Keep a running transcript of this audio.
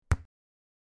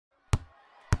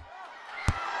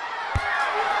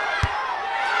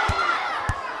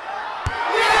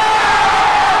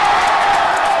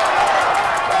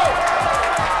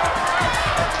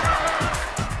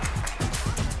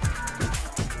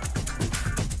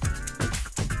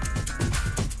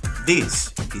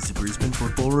This is the Brisbane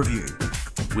Football Review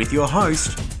with your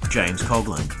host, James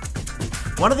Coughlin.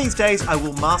 One of these days I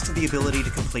will master the ability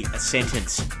to complete a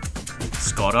sentence.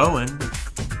 Scott Owen.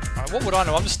 What would I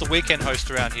know? I'm just the weekend host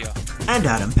around here. And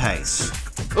Adam Pace.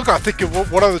 Look, I think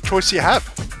what other choice you have?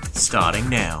 Starting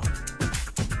now.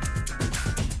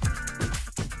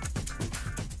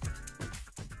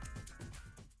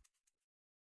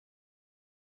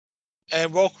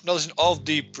 And welcome to another edition of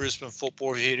the Brisbane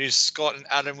Football Review. It is Scott and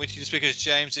Adam with you just because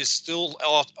James is still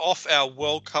off our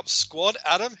World Cup squad.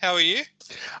 Adam, how are you?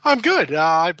 I'm good.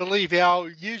 I believe our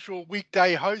usual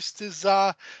weekday host is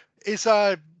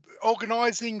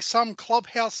organising some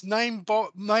clubhouse named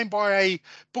by a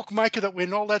bookmaker that we're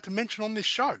not allowed to mention on this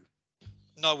show.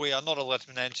 No, we are not allowed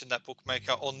to mention that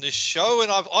bookmaker on this show,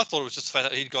 and I thought it was just the fact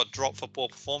that he'd got dropped for poor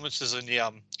performances in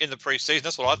the pre-season.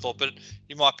 That's what I thought, but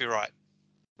you might be right.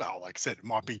 Well, like I said,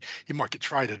 he might get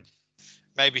traded.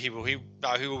 Maybe he will. He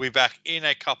will be back in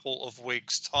a couple of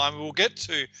weeks' time. We'll get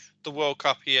to the World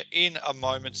Cup here in a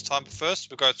moment's time. But first,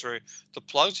 we'll go through the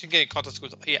plugs. You can get in contact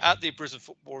with us here at the Brisbane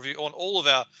Football Review on all of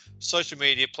our social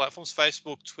media platforms: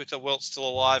 Facebook, Twitter, Welt's Still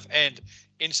Alive, and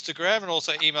Instagram. And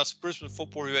also email us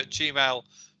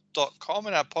brisbanefootballreview@gmail.com.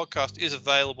 And our podcast is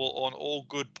available on all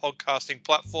good podcasting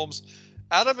platforms.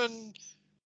 Adam, and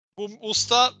we'll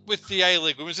start with the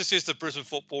A-League Women's. This is the Brisbane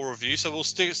Football Review, so we'll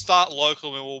start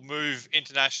local and we'll move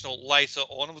international later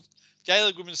on. The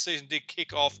A-League Women's season did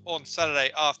kick off on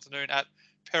Saturday afternoon at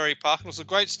Perry Park. And it was a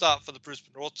great start for the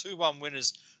Brisbane Roar. 2-1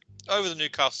 winners over the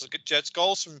Newcastle Jets.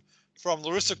 Goals from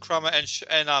Larissa Crummer and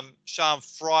Sian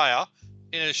Fryer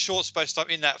in a short space of time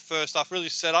in that first half really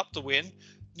set up the win.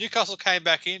 Newcastle came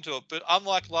back into it, but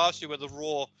unlike last year where the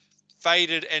Roar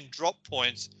faded and dropped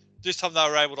points, this time they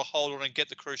were able to hold on and get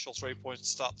the crucial 3 points to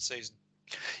start the season.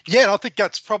 Yeah, and I think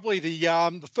that's probably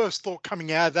the first thought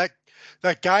coming out of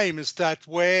that game is that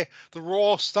where the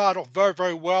Raw started off very,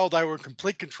 very well, they were in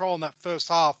complete control in that first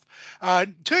half.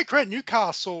 To their credit,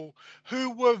 Newcastle,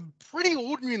 who were pretty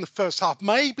ordinary in the first half.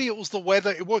 Maybe it was the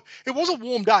weather. It was a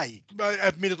warm day,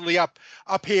 admittedly, up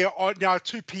here on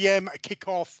 2 p.m. a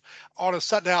kickoff on a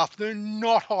Saturday afternoon.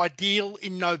 Not ideal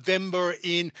in November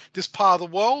in this part of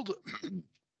the world.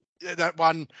 That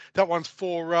one's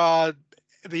for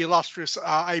the illustrious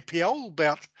APL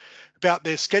about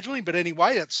their scheduling. But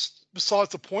anyway, that's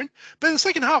besides the point. But in the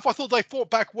second half, I thought they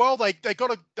fought back well. They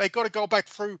got to go back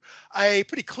through a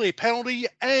pretty clear penalty,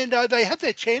 and they had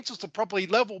their chances to probably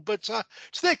level. But to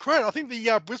their credit, I think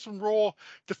the Brisbane Roar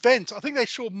defence, I think they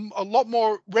showed a lot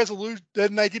more resolute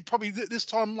than they did probably this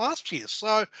time last year.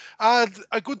 So a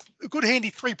good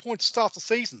handy 3 points to start the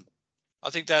season. I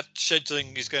think that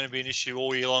scheduling is going to be an issue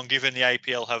all year long, given the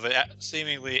APL have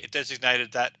seemingly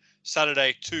designated that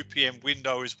Saturday 2 p.m.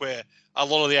 window is where a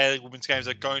lot of the A-League women's games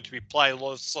are going to be played, a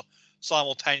lot of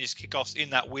simultaneous kickoffs in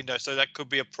that window. So that could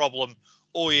be a problem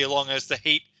all year long as the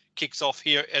heat kicks off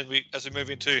here and as we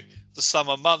move into the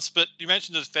summer months. But you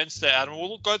mentioned the defence there, Adam.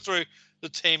 We'll go through the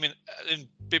team in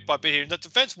bit by bit here. And the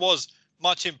defence was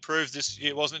much improved this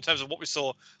year, wasn't it, in terms of what we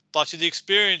saw last year. The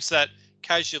experience that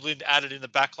Kezia Lind added in the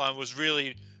backline was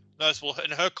really noticeable,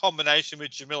 and her combination with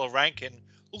Jamila Rankin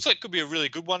looks like it could be a really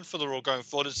good one for the Roar going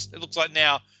forward. It looks like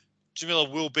now Jamila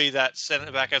will be that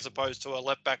centre back as opposed to a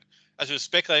left back, as we were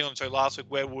speculating on last week.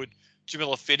 Where would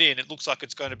Jamila fit in? It looks like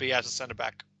it's going to be as a centre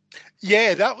back.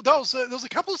 Yeah, there was a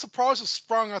couple of surprises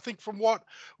sprung, I think, from what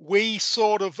we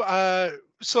sort of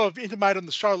intimated on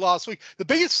the show last week. The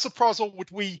biggest surprise,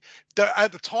 which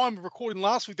at the time of recording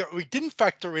last week, that we didn't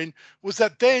factor in, was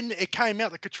that then it came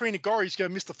out that Katrina Gorry is going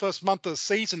to miss the first month of the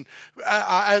season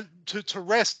to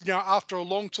rest, after a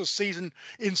long season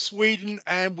in Sweden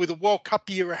and with a World Cup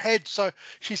year ahead. So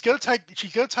she's going to take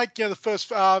the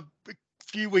first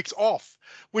few weeks off,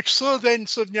 which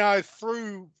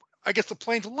threw, I guess, the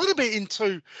plans a little bit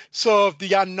into sort of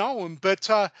the unknown, but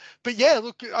yeah,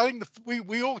 look, I think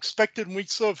we all expected, and we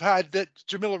sort of had that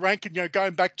Jamila Rankin,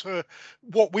 going back to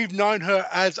what we've known her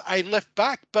as a left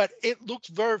back, but it looks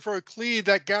very, very clear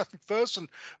that Gareth McPherson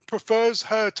prefers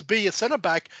her to be a centre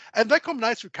back, and that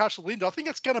combination with Kezia Lind, I think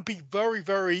it's going to be very,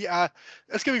 very,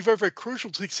 very, very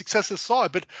crucial to the success of the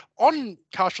side. But on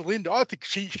Kezia Lind, I think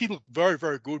she looked very,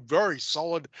 very good, very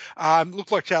solid.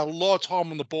 Looked like she had a lot of time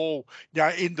on the ball,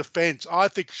 in defence. I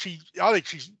think she's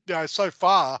so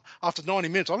far after 90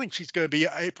 minutes, I think she's going to be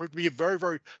a very,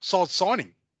 very solid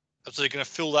signing. Absolutely going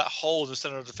to fill that hole in the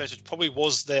centre of defence, which probably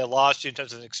was there last year in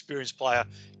terms of an experienced player.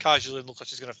 Kezia Lind looks like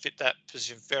she's going to fit that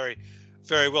position very,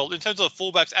 very well. In terms of the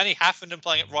fullbacks, Annie Haffenden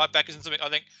playing it right back isn't something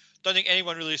don't think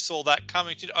anyone really saw that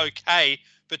coming. She did okay,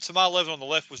 but Tamar Levin on the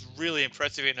left was really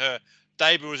impressive in her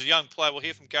debut as a young player. We'll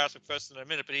hear from Gareth McPherson in a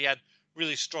minute, but he had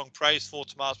really strong praise for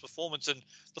Tamar's performance. And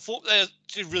they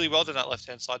did really well on that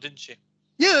left-hand side, didn't she?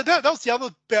 Yeah, that was the other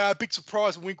big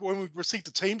surprise when we received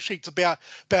the team sheets about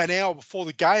an hour before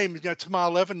the game.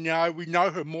 Tamar Levin, we know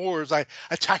her more as a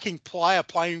attacking player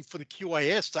playing for the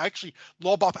QAS to actually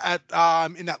lob up at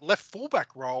in that left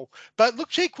fullback role. But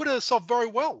look, she acquitted herself very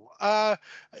well.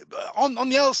 On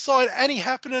the other side, Annie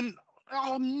Happening,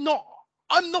 I'm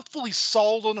not fully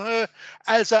sold on her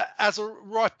as a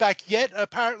right back yet.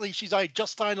 Apparently, she's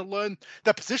just starting to learn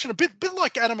that position, a bit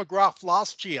like Anna McGrath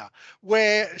last year,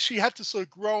 where she had to sort of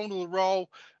grow into the role.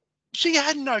 She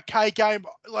had an okay game.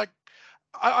 Like,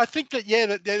 I think that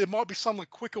that there might be some of the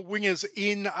quicker wingers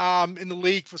in the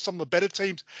league for some of the better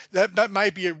teams. That may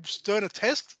be a sterner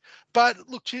test. But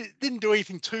look, she didn't do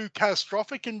anything too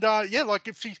catastrophic, and like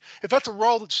if that's a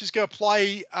role that she's going to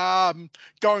play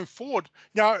going forward,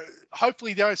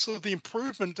 hopefully sort of the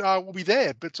improvement will be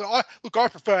there. But I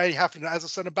prefer Annie Happening as a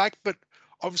centre back, but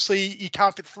obviously you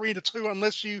can't fit 3 into 2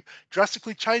 unless you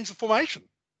drastically change the formation.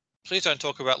 Please don't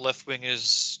talk about left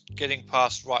wingers getting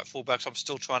past right fullbacks. I'm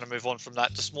still trying to move on from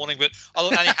that this morning. But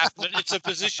Annie Happening, it's a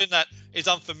position that is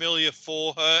unfamiliar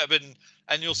for her,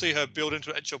 and you'll see her build into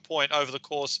it at your point over the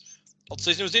course of the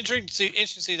season. It was interesting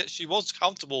to see that she was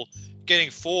comfortable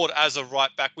getting forward as a right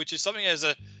back, which is something as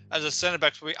a centre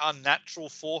back probably unnatural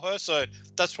for her. So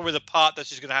that's probably the part that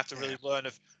she's going to have to really learn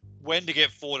of when to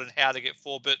get forward and how to get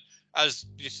forward. But as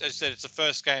you said, it's the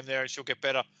first game there, and she'll get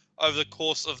better over the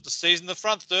course of the season. The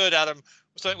front third, Adam,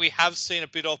 something we have seen a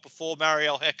bit of before.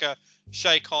 Marielle Hecker,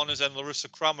 Shay Connors, and Larissa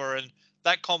Crummer, and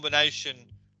that combination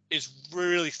is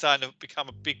really starting to become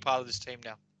a big part of this team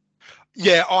now.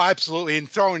 Yeah, absolutely, and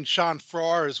throwing Sean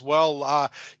Fryer as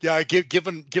well.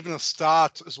 Given a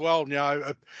start as well.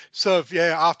 After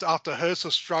her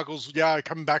struggles,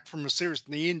 coming back from a serious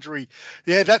knee injury.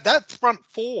 Yeah, that front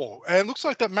four, and it looks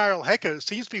like that Marielle Hecker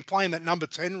seems to be playing that number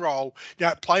 10 role,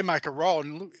 playmaker role,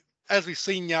 and as we've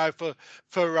seen,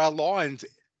 for Lions,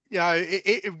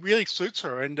 it really suits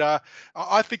her, and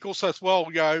I think also as well,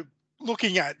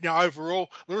 looking at overall,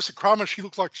 Larissa Crummer, she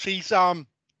looks like she's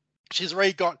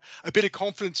already got a bit of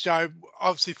confidence,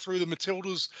 obviously through the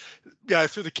Matildas,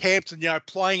 through the camps and,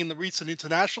 playing in the recent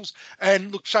internationals.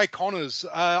 And look, Shay Connors,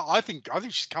 I think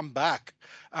she's come back,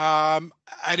 an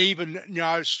even,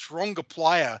 stronger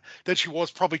player than she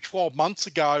was probably 12 months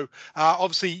ago.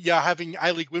 Obviously, having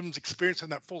A-League women's experience in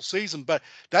that full season, but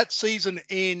that season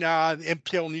in the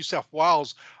NPL New South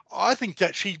Wales, I think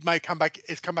that she may come back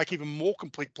even more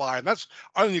complete player. And that's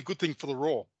only a good thing for the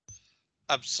Raw.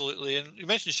 Absolutely. And you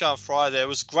mentioned Sean Fryer there. It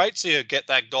was great to see her get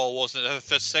that goal, wasn't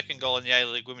it? Her second goal in the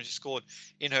A-League Women. She scored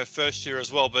in her first year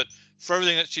as well. But for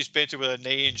everything that she's been through with her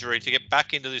knee injury, to get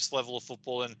back into this level of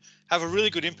football and have a really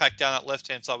good impact down that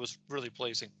left-hand side was really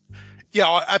pleasing.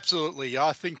 Yeah, absolutely.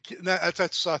 I think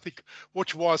that's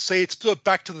what you want to see. It's sort of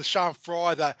back to the Sean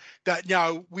Fryer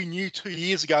that we knew 2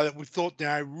 years ago that we thought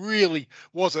really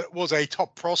was a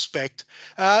top prospect.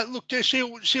 Look,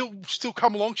 she'll still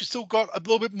come along. She's still got a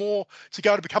little bit more to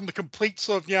go to become the complete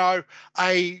sort of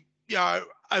a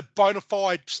bona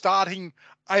fide starting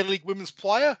A-League women's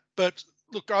player. But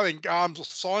look, I think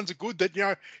signs are good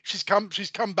that she's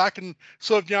come back and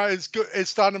sort of is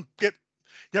starting to get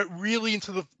really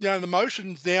into the the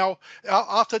motions now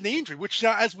after the injury, which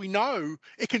as we know,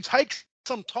 it can take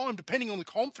some time depending on the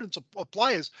confidence of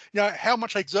players, how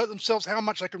much they exert themselves, how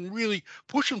much they can really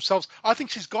push themselves. I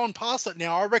think she's gone past that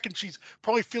now. I reckon she's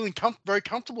probably feeling very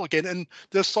comfortable again, and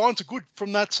the signs are good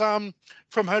from that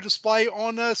from her display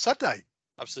on Saturday.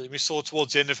 Absolutely. We saw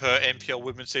towards the end of her NPL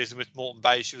women's season with Moreton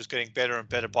Bay, she was getting better and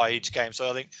better by each game. So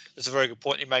I think that's a very good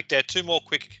point you make there. Two more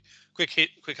quick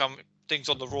things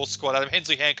on the Raw squad. Adam,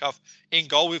 Hensley Handcuff in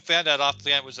goal. We found out after the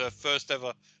game it was her first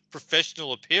ever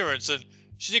professional appearance, and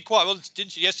she did quite well,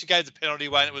 didn't she? Yes, she gave the penalty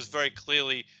away, and it was very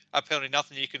clearly a penalty.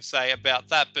 Nothing you can say about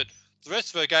that, but the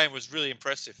rest of her game was really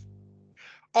impressive.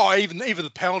 Oh, even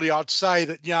the penalty, I'd say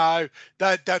that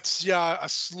that's a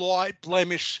slight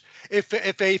blemish,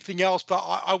 if anything else. But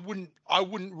I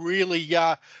wouldn't really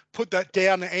put that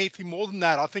down to anything more than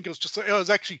that. I think I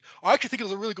actually think it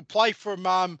was a really good play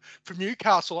from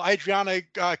Newcastle, Adriana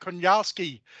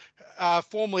Konyaski,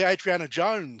 formerly Adriana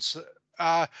Jones.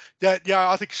 I think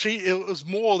it was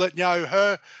more that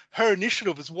her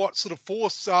initiative is what sort of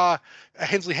forced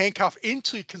Hensley Handcuff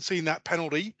into conceding that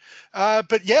penalty.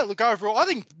 But look, overall, I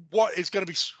think what is going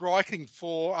to be striking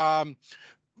for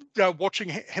watching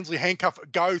Hensley Handcuff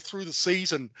go through the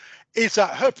season is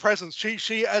her presence.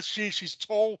 She's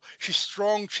tall, she's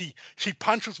strong, she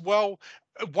punches well.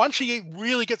 once she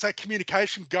really gets that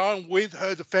communication going with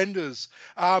her defenders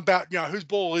about whose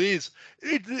ball it is,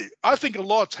 I think a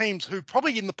lot of teams who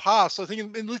probably in the past, I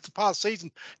think in the past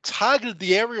season, targeted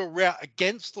the aerial route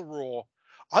against the Raw.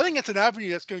 I think it's an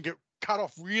avenue that's going to get cut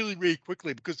off really, really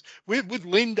quickly because with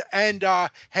Lind and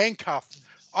Handcuff,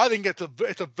 I think it's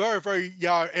a very, very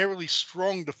aerially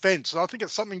strong defense, and I think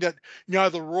it's something that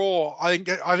the Raw I think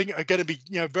are going to be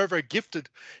very, very gifted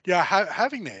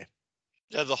having there.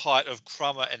 Yeah, the height of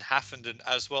Crummer and Haffenden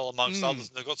as well, amongst others.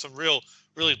 And they've got some really,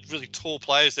 really tall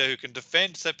players there who can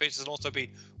defend set pieces and also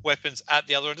be weapons at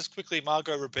the other end. Just quickly,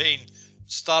 Margot Rabin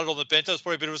started on the bench. That was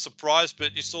probably a bit of a surprise,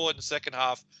 but you saw it in the second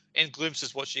half in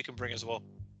glimpses what she can bring as well.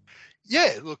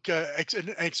 Yeah, look,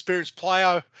 an experienced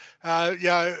player,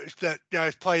 that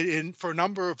has played in for a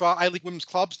number of A-League women's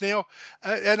clubs now,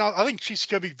 and I think she's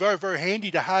going to be very, very handy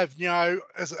to have,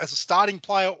 as a starting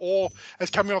player or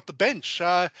as coming off the bench.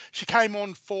 She came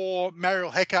on for Mariel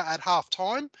Hecker at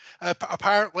halftime.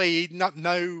 Apparently,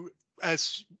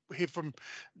 as here from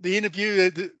the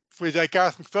interview with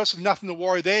Gareth McPherson, nothing to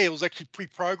worry there. It was actually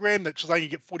pre-programmed that she's only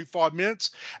get 45 minutes.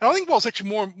 And I think what was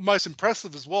actually most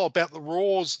impressive as well about the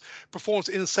Raw's performance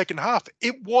in the second half,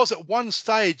 it was at one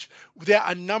stage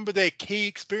without a number of their key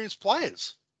experienced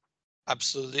players.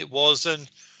 Absolutely, it was. And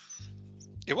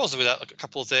it was without a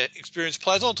couple of their experienced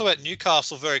players. I'll talk about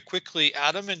Newcastle very quickly,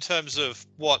 Adam, in terms of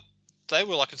what they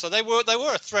were like. And so they were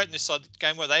a threat in this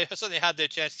game where they certainly had their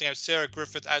chance to have Sarah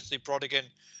Griffith, Ashley Brodigan,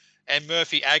 and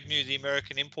Murphy Agnew, the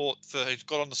American import who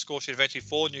got on the score sheet eventually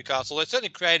for Newcastle. They certainly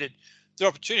created their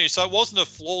opportunity. So it wasn't a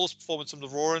flawless performance from the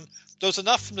Raw, and there was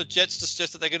enough from the Jets to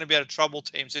suggest that they're going to be able to trouble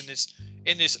teams in this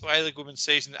A-League women's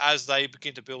season as they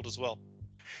begin to build as well.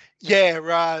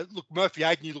 Yeah, look, Murphy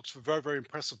Agnew looks a very, very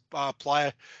impressive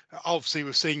player. Obviously,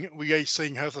 we're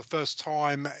seeing her for the first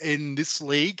time in this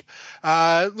league.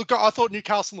 Look, I thought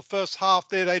Newcastle in the first half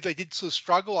there, they did sort of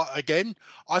struggle again.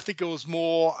 I think it was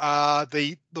more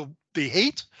the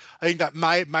heat. I think that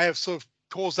may have sort of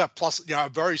caused that, plus a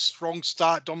very strong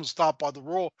dominant start by the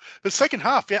Raw. The second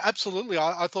half, yeah, absolutely.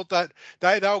 I thought that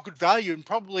they were good value, and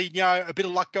probably a bit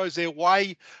of luck goes their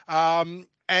way.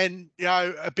 And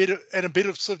a bit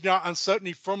of sort of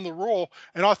uncertainty from the Raw,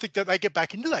 and I think that they get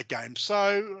back into that game.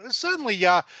 So certainly,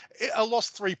 a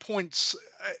lost 3 points.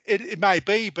 It may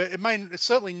be, but it's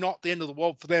certainly not the end of the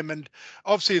world for them. And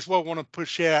obviously, as well, I want to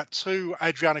push out to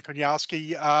Adriana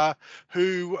Koniarski,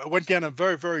 who went down a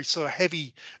very, very sort of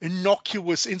heavy,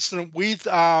 innocuous incident with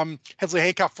Hensley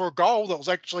Handcuff for a goal that was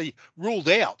actually ruled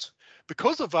out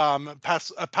because of a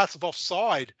passive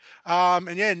offside.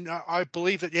 And I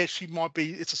believe that, she might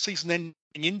be, it's a season-ending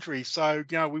injury. So,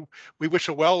 we wish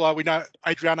her well. We know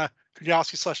Adriana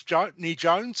Koniarski / Nee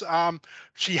Jones.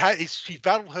 She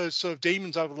battled her sort of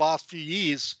demons over the last few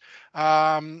years.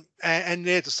 To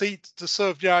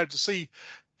see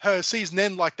her season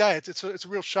end like that, it's a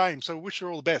real shame. So we wish her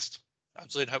all the best.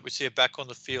 Absolutely. Hope we see her back on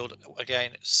the field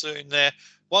again soon there.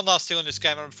 One last thing on this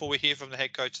game before we hear from the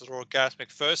head coach of the Raw, Gareth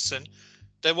McPherson.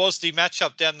 There was the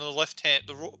matchup down the left hand,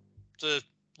 the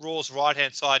Raw's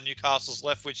right-hand side, Newcastle's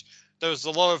left, which there was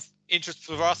a lot of interest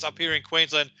for us up here in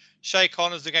Queensland. Shay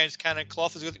Connors against Cannon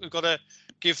Clough. We've got to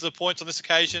give the points on this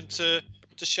occasion to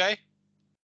Shay.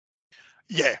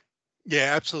 Yeah,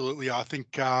 absolutely. I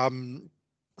think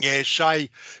Shay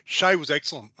was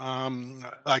excellent.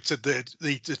 Like I said,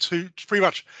 the two pretty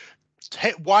much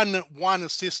one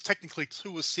assist, technically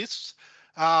 2 assists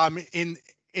in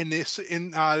this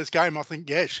game. I think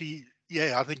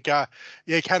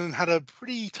Cannon had a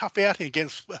pretty tough outing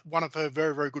against one of her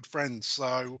very, very good friends.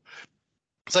 So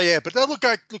yeah, but look,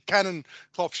 Cannon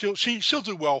Clough, she'll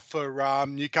do well for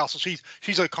Newcastle.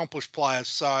 She's an accomplished player,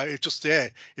 so it's just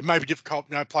it may be difficult,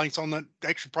 playing someone that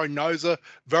actually probably knows her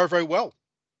very, very well.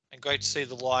 And great to see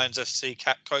the Lions FC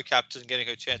co-captain getting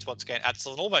her chance once again.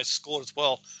 Atzel almost scored as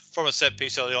well from a set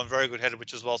piece early on. Very good header,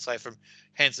 which was well saved from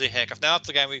Hensley Handcuff. Now after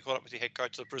the game, we caught up with the head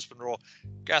coach of the Brisbane Raw,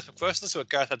 Gareth McPherson. Let's see what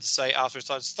Gareth had to say after he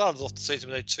started off the season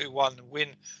with a 2-1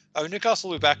 win. Newcastle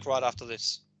will be back right after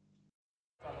this.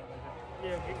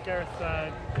 Yeah, Gareth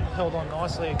held on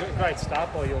nicely. A great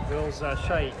start by your girls.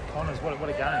 Shay Connors, what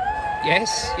a game.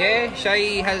 Yes, yeah.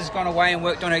 Shay has gone away and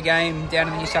worked on her game down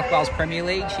in the New South Wales Premier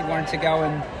League. She wanted to go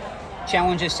and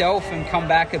challenge herself and come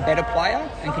back a better player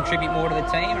and contribute more to the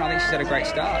team, and I think she's had a great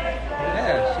start.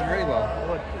 Yeah, she did really well.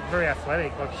 Very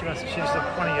athletic. She's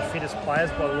one of your fittest players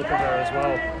by the look of her as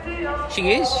well.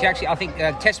 She is. She actually, I think,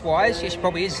 test-wise, she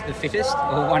probably is the fittest,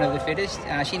 or one of the fittest.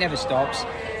 She never stops.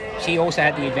 She also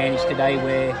had the advantage today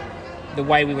where the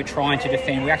way we were trying to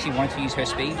defend, we actually wanted to use her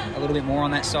speed a little bit more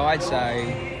on that side, so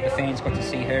the fans got to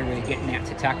see her really getting out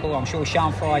to tackle. I'm sure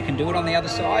Sian Fry can do it on the other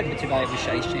side, but today it was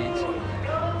Shay's chance.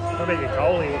 What about your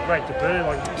goalie? Great debut,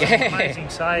 like amazing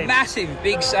save. Massive,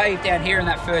 big save down here in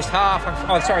that first half.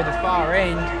 The far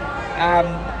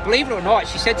end. Believe it or not,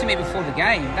 she said to me before the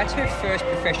game, that's her first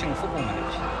professional football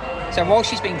match. So while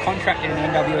she's been contracted in the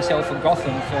NWSL for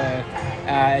Gotham for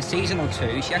a season or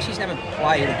two, she actually's never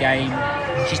played a game.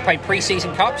 She's played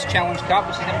pre-season cups, Challenge Cup,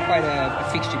 but she's never played a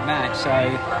fixtured match. So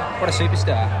what a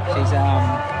superstar.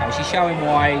 She's showing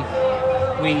why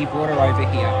we brought her over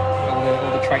here.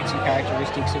 All the traits and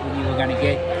characteristics that we knew we were going to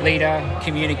get. Leader,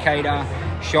 communicator,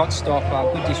 shot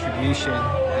stopper, good distribution.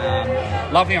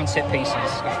 Lovely on set pieces.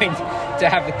 I mean, to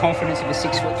have the confidence of a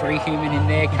 6'3" human in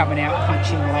there coming out,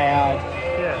 punching loud.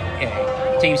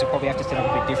 Yeah. Teams will probably have to set up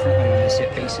a bit differently on their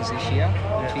set pieces this year.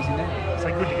 Yeah. She's in there. It's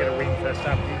good to get a win first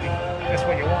up. That's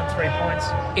what you want, 3 points.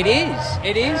 It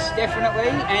is, definitely.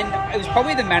 And it was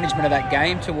probably the management of that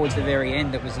game towards the very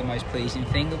end that was the most pleasing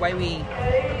thing. The way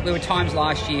there were times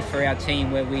last year for our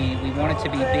team where we wanted to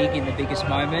be big in the biggest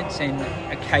moments, and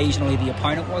occasionally the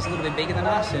opponent was a little bit bigger than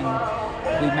us, and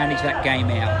we managed that game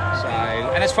out. So,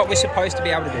 and that's what we're supposed to be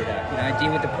able to do that.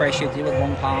 Deal with the pressure, deal with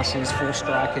long passes, 4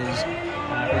 strikers.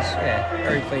 It was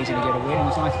very pleasing to get a win. It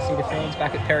was nice to see the fans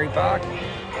back at Perry Park.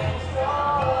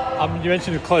 You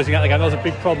mentioned closing out the game. That was a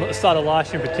big problem at the start of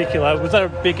last year in particular. Was that a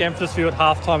big emphasis for you at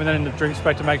halftime and then in the drinks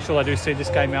break to make sure they do see this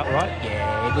game out right?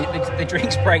 Yeah, the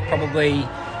drinks break probably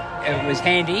was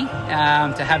handy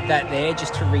to have that there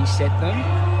just to reset them.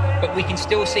 But we can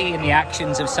still see in the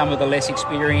actions of some of the less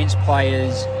experienced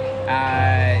players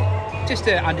just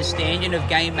an understanding of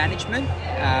game management.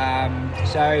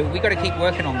 So we've got to keep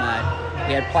working on that.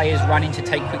 We had players running to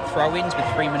take quick throw-ins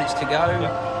with 3 minutes to go.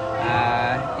 Yep.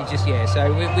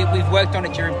 So we've worked on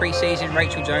it during pre-season.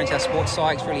 Rachel Jones, our sports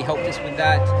psychs, really helped us with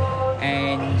that,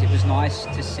 and it was nice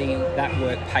to see that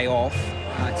work pay off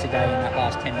today in that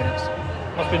last 10 minutes.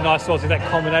 Must be nice to see that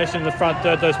combination in the front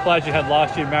third. Those players you had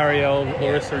last year, Marielle,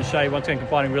 Larissa and Shay, once again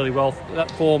combining really well. That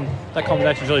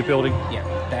combination is really building. Yeah,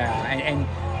 they are. And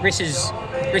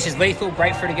Rissa's lethal.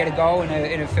 Great for her to get a goal in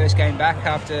her first game back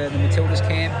after the Matildas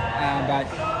camp. But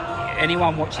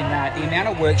anyone watching that, the amount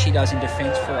of work she does in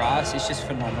defence for us is just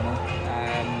phenomenal.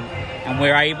 And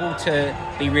we're able to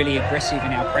be really aggressive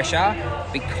in our pressure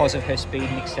because of her speed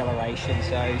and acceleration.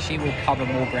 So she will cover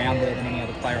more ground there than any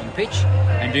other player on the pitch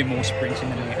and do more sprinting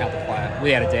than any other player,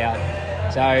 without a doubt.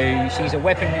 So she's a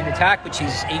weapon in attack, but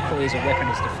she's equally as a weapon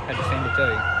as a defender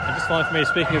too. And just one for me,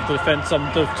 speaking of the defence,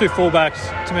 the 2 fullbacks,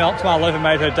 Tamar Levin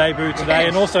made her debut today,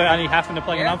 and also Annie Haffner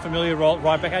playing an unfamiliar role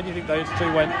right back. How do you think those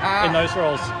two went in those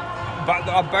roles? But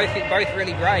both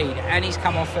really great. Annie's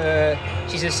come off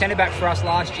she's a centre back for us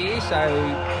last year, so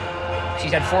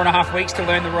she's had 4.5 weeks to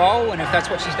learn the role, and if that's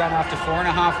what she's done after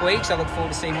 4.5 weeks, I look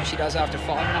forward to seeing what she does after 5.5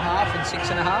 and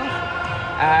 6.5.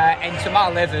 And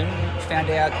Tamar Levin found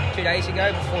out 2 days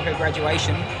ago before her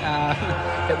graduation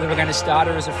that we were going to start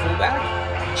her as a fullback.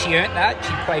 She earned that.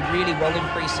 She played really well in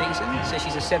pre-season. So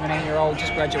she's a 17-year-old,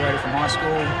 just graduated from high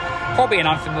school. Probably an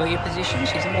unfamiliar position.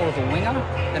 She's more of a winger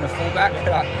than a fullback,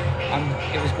 but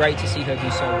it was great to see her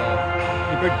do so well.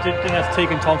 You didn't have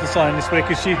Tegan Thompson sign this week.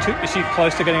 Is she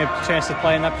close to getting a chance to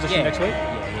play in that position next week?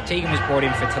 Yeah. Tegan was brought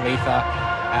in for Talitha.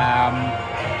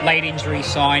 Late injury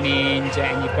sign-in,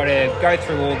 and you've got to go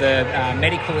through all the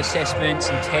medical assessments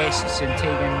and tests, and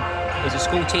Tegan is a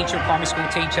school teacher, primary school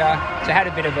teacher, so had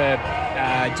a bit of a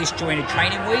disjointed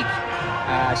training week.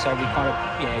 So we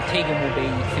Tegan will be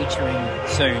featuring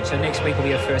soon. So next week will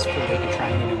be her first full week of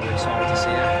training, and we're excited to see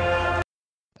her.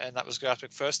 And that was Garth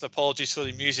McPherson. Apologies for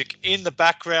the music in the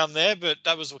background there, but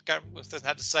that was what Garth McPherson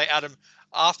had to say, Adam,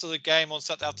 after the game on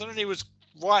Saturday afternoon. He was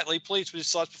rightly pleased with his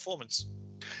side's performance.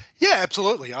 Yeah,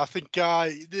 absolutely. I think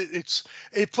it's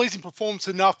a pleasing performance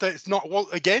enough that it's not, well,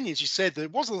 again, as you said,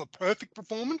 it wasn't a perfect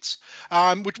performance,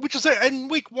 which is in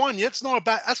week 1. Yeah, that's not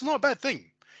a bad thing.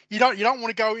 You don't want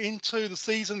to go into the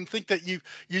season and think that you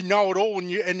know it all and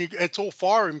it's all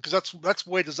firing, because that's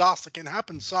where disaster can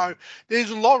happen. So there's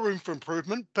a lot of room for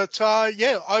improvement, but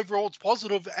overall it's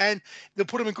positive, and they'll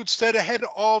put them in good stead ahead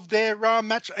of their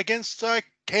match against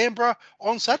Canberra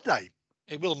on Saturday.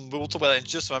 We'll talk about that in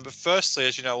just a moment. But firstly,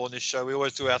 as you know, on this show, we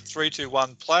always do our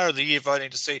 3-2-1 Player of the Year voting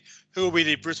to see who will be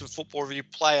the Brisbane Football Review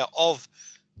Player of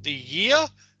the Year.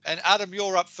 And Adam,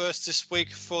 you're up first this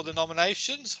week for the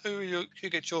nominations. Who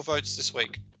gets your votes this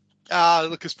week?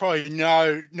 Look, there's probably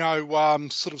no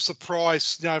sort of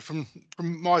surprise, from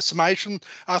my summation.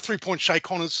 3 point Shay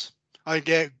Connors. I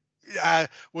get.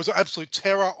 Was an absolute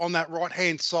terror on that right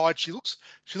hand side. She looks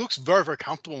very, very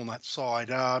comfortable on that side.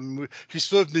 She's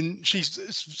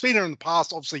seen her in the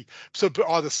past, obviously, sort of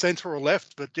either centre or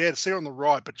left, but to see her on the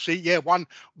right. But she, one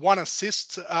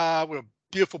assist with a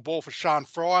beautiful ball for Sean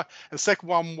Fry. And the second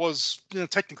one was,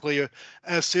 technically an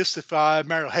assist if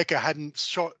Mariel Hecker hadn't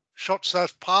shot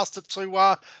past it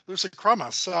to Lucy Crummer.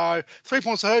 So 3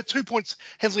 points to her, 2 points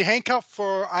Hensley Handcuff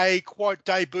for a quite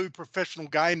debut professional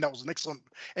game. That was an excellent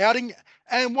outing.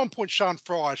 And 1 point Sean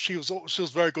Fry. She was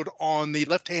very good on the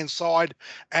left hand side,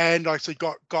 and actually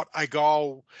got a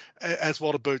goal as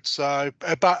well to boot. So,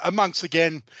 but amongst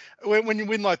again, when you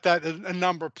win like that, a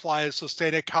number of players sort of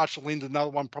stand out. Karsha Lind, another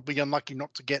one probably unlucky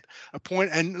not to get a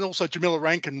point, and also Jamila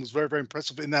Rankin was very, very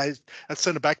impressive in that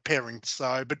centre back pairing.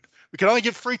 So, but we can only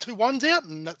give 3-2-1s out,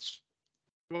 and that's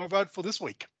what I vote for this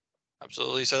week.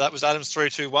 Absolutely. So that was Adam's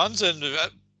 3-2-1s, and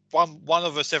one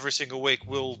of us every single week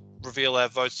will reveal our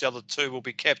votes. The other two will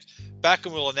be kept back,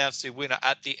 and we'll announce the winner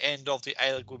at the end of the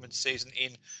A-League Women's season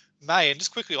in May. And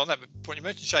just quickly on that point, you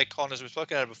mentioned Shay Connors. We've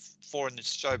spoken about it before in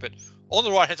this show, but on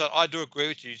the right-hand side, I do agree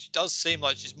with you. She does seem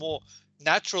like she's more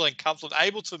natural and comfortable,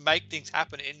 able to make things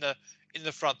happen in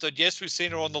the front third. Yes, we've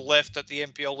seen her on the left at the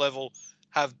NPL level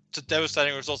have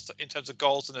devastating results in terms of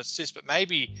goals and assists, but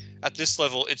maybe at this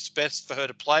level, it's best for her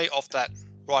to play off that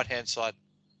right-hand side.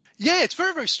 Yeah, it's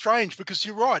very, very strange because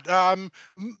you're right.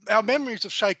 Our memories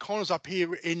of Shay Connors up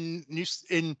here in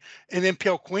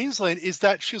NPL Queensland is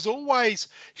that she's always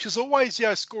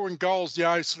scoring goals.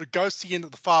 Sort of goes to the end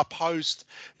of the far post.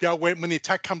 When the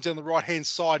attack comes down the right hand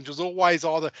side, and she's always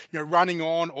either running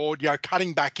on or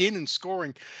cutting back in and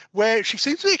scoring. Where she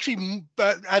seems to actually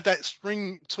add that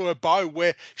string to her bow,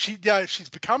 where she's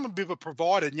become a bit of a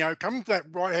provider. Coming to that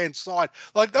right hand side,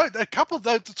 like a couple of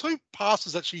the two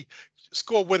passes that she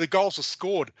score where the goals are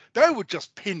scored, they would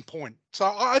just pinpoint.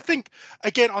 So I think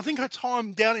her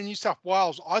time down in New South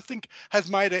Wales, has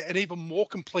made her an even more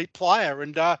complete player.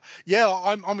 And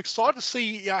I'm excited to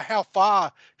see how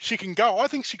far she can go. I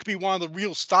think she could be one of the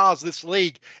real stars of this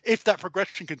league if that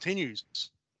progression continues.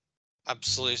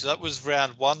 Absolutely. So that was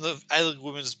round one. The A-League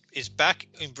Women's is back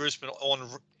in Brisbane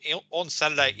on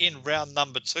Saturday in round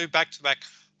number 2, back-to-back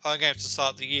home games to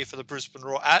start the year for the Brisbane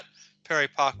Roar at Perry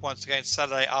Park once again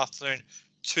Saturday afternoon,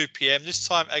 2 p.m. This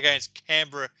time against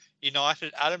Canberra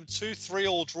United. Adam, 2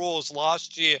 3-all draws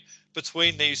last year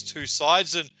between these two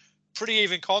sides, and pretty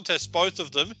even contest, both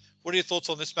of them. What are your thoughts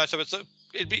on this matchup?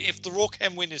 If the Roar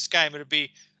can win this game, it'd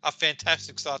be a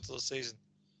fantastic start to the season.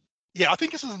 Yeah, I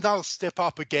think this is another step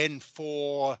up again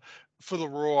for the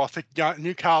Roar. I think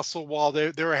Newcastle, while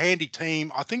they're a handy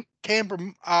team, I think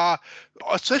Canberra are,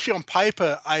 especially on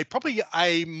paper, probably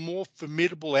a more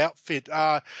formidable outfit.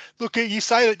 Look, you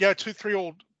say that 2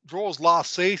 3-all draws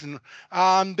last season.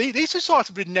 These two sides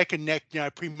have been neck and neck,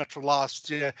 pretty much for the last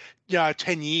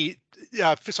 15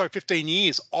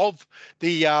 years of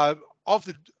the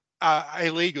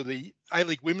A-League or the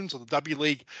A-League Women's or the W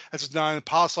League as it's known in the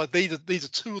past. Like these are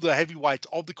two of the heavyweights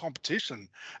of the competition,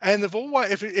 and they've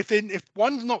always if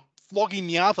one's not flogging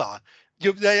the other,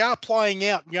 they are playing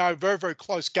out very, very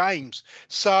close games.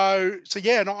 So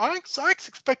yeah, and I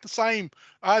expect the same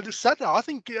this Saturday. I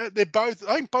think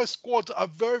both squads are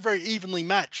very, very evenly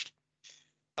matched.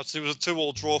 It was a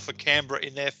 2-all draw for Canberra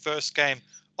in their first game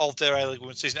of their A-League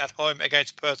Women's season at home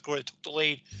against Perth Glory. Took the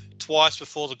lead twice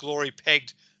before the Glory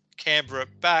pegged Canberra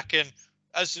back. And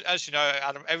as you know,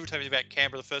 Adam, every time you think about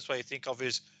Canberra, the first way you think of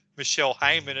is Michelle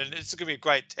Heyman, and it's going to be a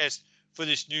great test for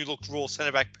this new look Roar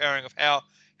centre back pairing of how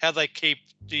they keep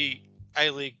the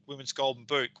A-League Women's Golden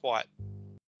Boot quiet.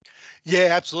 Yeah,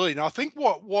 absolutely. And I think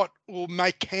what will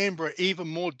make Canberra even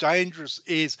more dangerous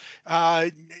is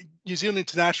New Zealand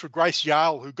international Grace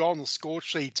Yale, who got on the score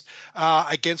sheet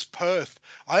against Perth.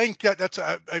 I think that's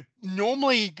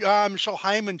normally Michelle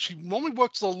Heyman. She normally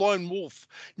works as a lone wolf,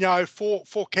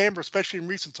 for Canberra, especially in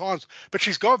recent times. But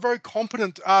she's got a very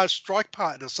competent strike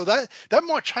partner, so that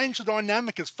might change the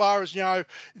dynamic as far as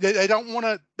they don't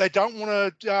want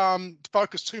to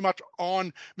focus too much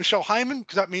on Michelle Heyman,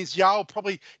 because that means Yale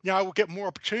probably will get more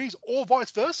opportunities, or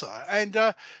vice versa. And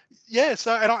and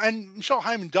Michelle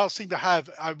Heyman does seem to have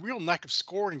a real knack of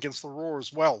scoring against the Roar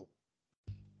as well.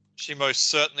 She most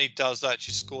certainly does that.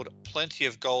 She scored plenty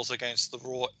of goals against the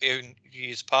Roar in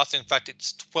years past. In fact,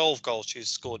 it's 12 goals she's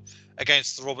scored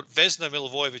against the Roar. But Vesna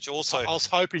Milivojevic also. I was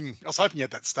hoping you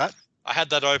had that stat. I had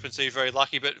that open, so you're very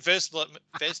lucky. But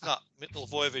Vesna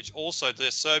Milivojevic also,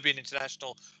 the Serbian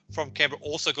international from Canberra,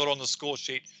 also got on the score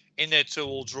sheet in their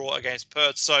 2-all draw against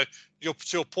Perth. So to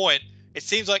your point, it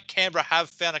seems like Canberra have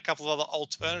found a couple of other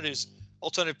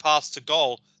alternative paths to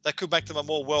goal that could make them a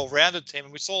more well-rounded team.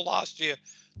 And we saw last year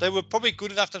they were probably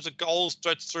good enough in terms of goals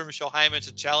threats through Michelle Heyman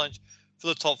to challenge for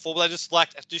the top 4, but they just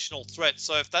lacked additional threats.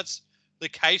 So if that's the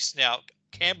case now,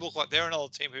 Canberra look like they're another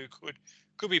team who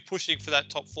could be pushing for that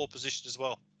top 4 position as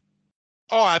well.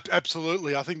 Oh,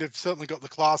 absolutely. I think they've certainly got the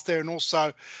class there, and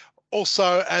also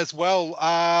as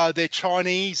well, their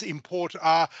Chinese import,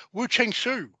 Wu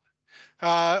Chengshu.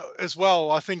 As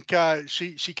well, I think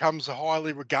she comes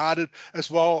highly regarded as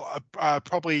well.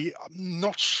 Probably I'm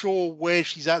not sure where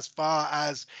she's as far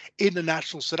as in the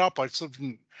national setup. I sort of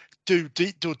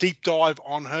didn't do a deep dive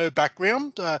on her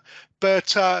background,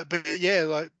 but yeah,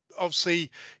 like obviously,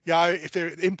 if they're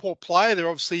an import player, they're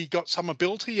obviously got some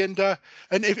ability, and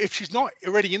if she's not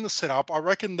already in the setup, I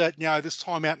reckon that this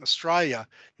time out in Australia,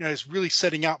 is really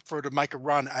setting up for her to make a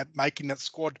run at making that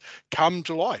squad come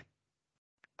July.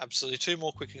 Absolutely. Two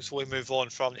more quick things before we move on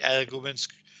from the A-League Women's.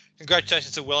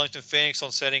 Congratulations to Wellington Phoenix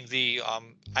on setting the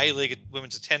A-League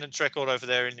Women's attendance record over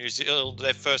there in New Zealand,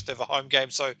 their first ever home game.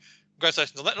 So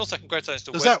congratulations on that. And also congratulations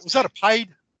to Western. Was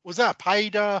that a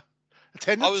paid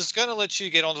attendance? I was going to let you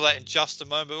get onto that in just a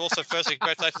moment. But also, firstly,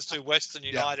 congratulations to Western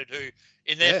United, who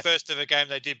in their first ever game,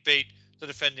 they did beat the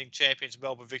defending champions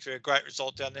Melbourne Victory. A great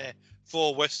result down there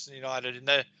for Western United in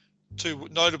their two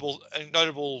notable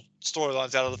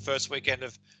storylines out of the first weekend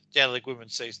of the A-League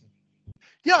Women's season.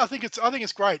 Yeah, I think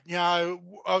it's great.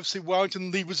 Obviously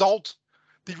Wellington, the result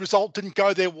didn't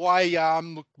go their way.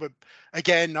 But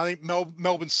again, I think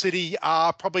Melbourne City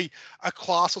are probably a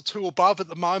class or two above at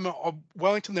the moment of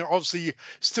Wellington. They're obviously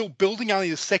still building,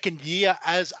 only the second year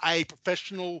as a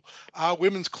professional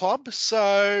women's club.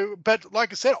 So, but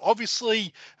like I said,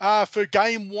 obviously for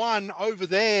game one over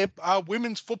there,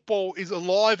 women's football is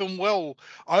alive and well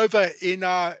over in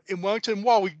Wellington.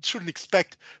 While we shouldn't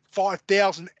expect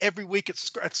 5,000 every week at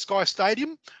Sky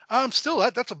Stadium, still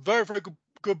that's a very, very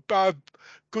good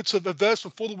sort of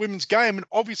advertisement for the women's game. And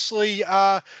obviously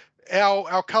our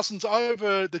cousins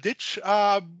over the ditch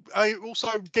are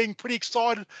also getting pretty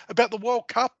excited about the World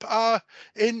Cup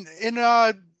in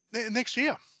next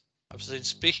year. Absolutely.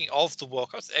 Speaking of the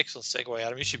World Cup, that's an excellent segue,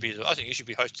 Adam. I think you should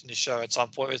be hosting this show at some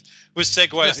point with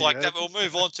segues like that. We'll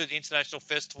move on to the International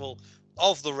Festival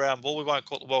of the Round Ball. We won't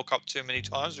call it the World Cup too many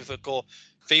times. We thought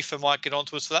FIFA might get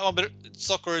onto us for that one, but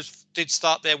Socceroos did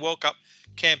start their World Cup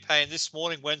campaign this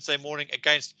morning, Wednesday morning,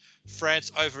 against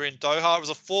France over in Doha. It was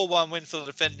a 4-1 win for the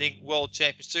defending world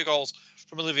champions. 2 goals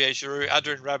from Olivier Giroud,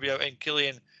 Adrien Rabiot, and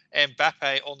Kylian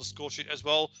Mbappe on the score sheet as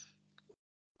well.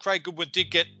 Craig Goodwin did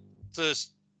get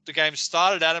the game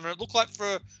started, Adam, and it looked like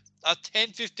for a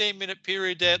 10-15 minute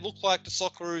period there, it looked like the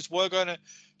Socceroos were going to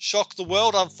shock the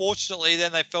world. Unfortunately,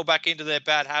 then they fell back into their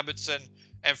bad habits,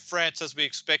 and France, as we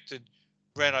expected,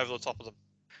 ran over the top of them.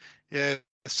 Yeah.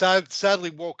 Sadly,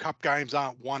 World Cup games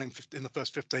aren't won in the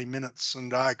first 15 minutes,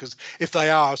 and because if they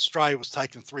are, Australia was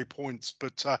taking 3 points.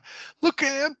 But look,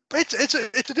 it's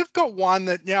a difficult one.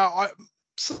 That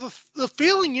so the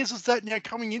feeling is that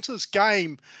coming into this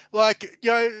game, like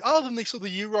other than these sort of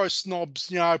Euro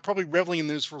snobs, probably reveling in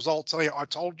these results, I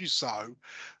told you so.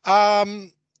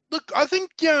 Look, I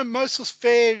think most of us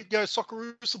fair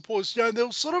Socceroos supporters, there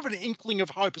was sort of an inkling of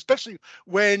hope, especially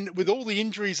when with all the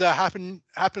injuries that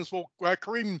happens. Well,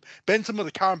 Karim Benzema,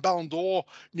 the current Ballon d'Or,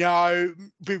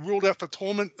 be ruled out for the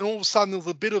tournament, and all of a sudden there was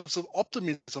a bit of sort of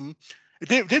optimism. It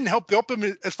didn't help the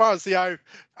optimism as far as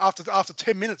after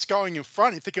 10 minutes going in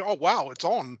front, you're thinking, oh wow, it's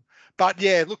on. But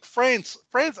yeah, look, France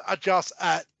are just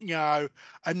at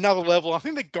another level. I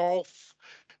think the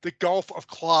gulf of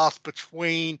class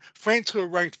between France, who are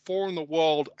ranked 4 in the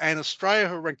world, and Australia,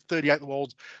 who are ranked 38 in the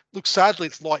world, look, sadly,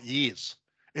 it's light years.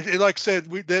 Like I said,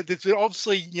 there's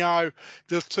obviously,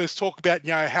 there's talk about,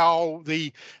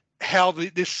 how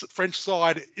this French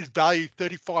side is valued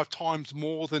 35 times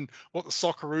more than what the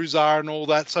Socceroos are and all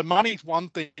that. So money's one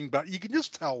thing, but you can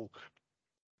just tell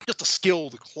just the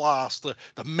skill, the class, the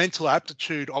mental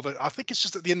aptitude of it. I think it's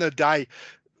just at the end of the day,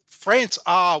 France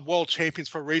are world champions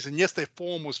for a reason. Yes, their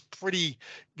form was pretty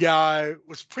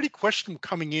questionable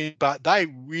coming in, but they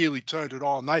really turned it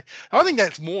on. I think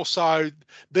that's more so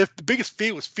the biggest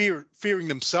fear was fearing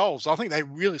themselves. I think they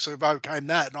really sort of overcame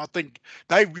that, and I think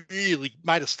they really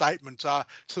made a statement to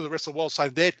the rest of the world,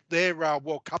 saying their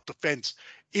World Cup defence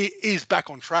is back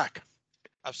on track.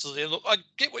 Absolutely. Look, I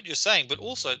get what you're saying, but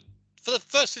also for the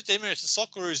first 15 minutes, the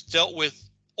Socceroos dealt with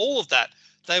all of that.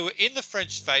 They were in the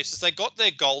French faces. They got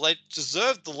their goal. They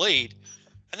deserved the lead.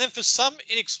 And then for some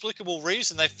inexplicable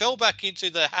reason, they fell back into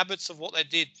the habits of what they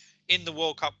did in the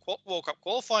World Cup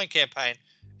qualifying campaign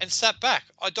and sat back.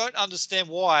 I don't understand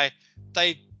why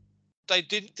they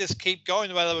didn't just keep going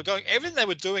the way they were going. Everything they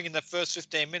were doing in the first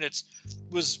 15 minutes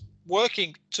was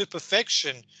working to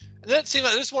perfection. And then it seemed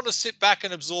like they just wanted to sit back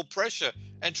and absorb pressure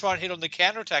and try and hit on the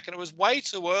counterattack. And it was way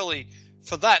too early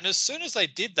for that. And as soon as they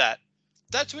did that,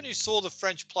 that's when you saw the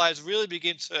French players really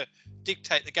begin to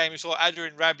dictate the game. You saw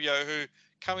Adrien Rabiot, who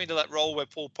coming to that role where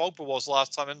Paul Pogba was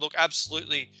last time and look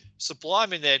absolutely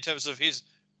sublime in there in terms of his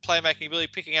playmaking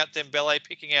ability, picking out Dembele,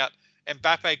 picking out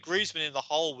Mbappe. Griezmann in the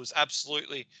hole was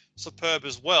absolutely superb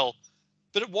as well.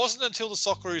 But it wasn't until the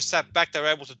Socceroos sat back they were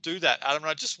able to do that, Adam. And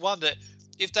I just wonder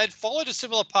if they'd followed a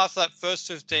similar path for that first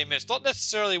 15 minutes, not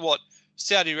necessarily what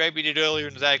Saudi Arabia did earlier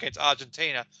in the day against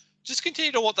Argentina, just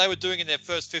continue to what they were doing in their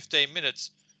first 15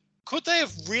 minutes. Could they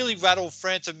have really rattled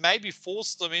France and maybe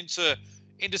forced them into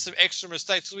some extra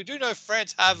mistakes? Because we do know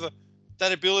France have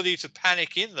that ability to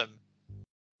panic in them.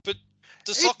 But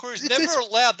the Socceroos never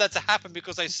allowed that to happen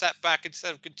because they sat back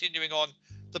instead of continuing on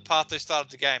the path they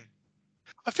started the game.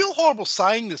 I feel horrible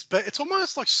saying this, but it's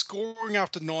almost like scoring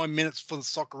after 9 minutes for the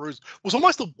Socceroos was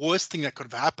almost the worst thing that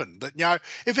could have happened. That,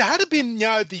 if it had been,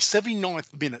 the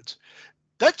 79th minute,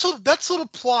 that sort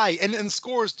of play and the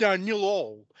score is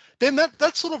 0-0, then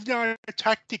that sort of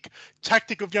tactic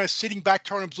of sitting back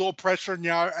trying to absorb pressure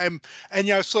and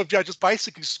sort of just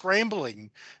basically scrambling,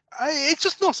 it's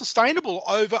just not sustainable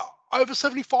over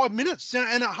 75 minutes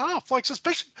and a half. Like,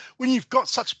 especially when you've got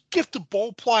such gifted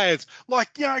ball players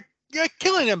like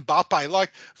Kylian Mbappe,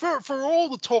 like for all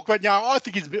the talk about, I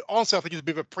think he's a bit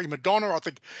of a prima donna. I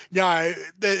think,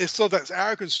 there's sort of that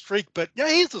arrogant streak, but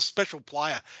he's a special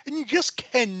player, and you just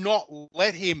cannot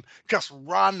let him just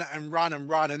run and run and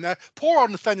run. And poor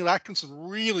old Nathaniel Atkinson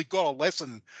really got a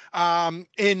lesson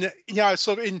in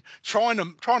trying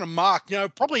to mark,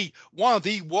 probably one of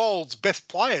the world's best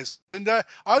players. And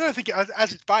I don't think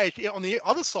Aziz on the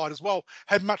other side as well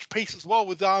had much peace as well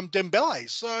with Dembele.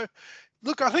 So.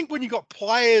 Look, I think when you got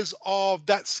players of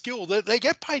that skill, they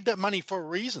get paid that money for a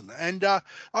reason, and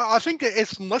I think there's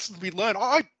some lessons to be learned.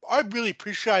 I really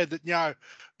appreciated that,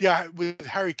 with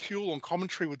Harry Kewell on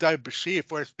commentary with David Bashir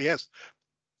for SBS,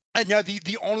 and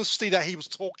the honesty that he was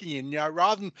talking in,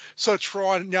 rather than sort of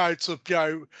trying,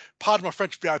 pardon my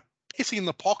French, pissing in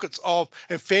the pockets of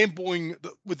and fanboying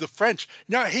with the French.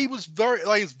 He was very,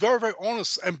 very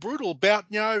honest and brutal about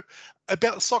the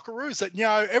Socceroos, that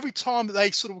every time that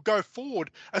they sort of go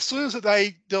forward, as soon as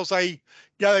they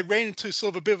ran into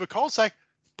sort of a bit of a cold, say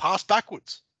pass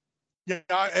backwards.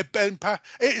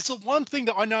 It's the one thing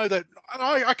that I know that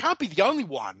I can't be the only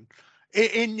one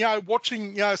in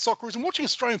watching Socceroos and watching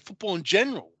Australian football in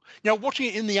general. Watching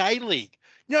it in the A-League.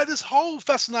 This whole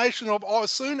fascination of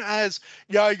as soon as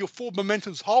your forward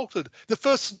momentum's halted, the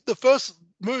first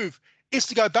move is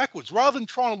to go backwards rather than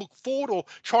trying to look forward or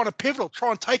trying to pivot or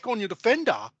try and take on your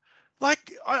defender.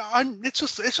 Like, it's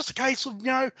just a case of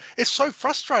it's so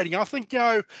frustrating. I think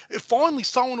finally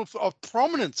someone of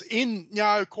prominence in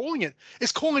calling it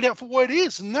is calling it out for what it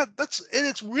is, and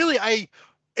it's really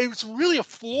a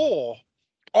flaw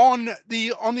on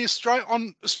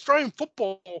Australian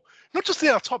football, not just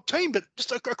our top team, but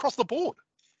just across the board.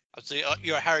 Obviously,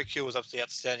 Harry Kewell was obviously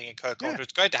outstanding in co-commentator. Yeah.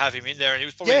 It's great to have him in there, and he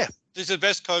was probably this is the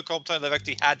best co-commentator they've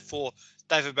actually had for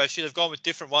David Bashir. They've gone with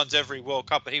different ones every World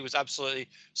Cup, but he was absolutely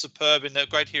superb, and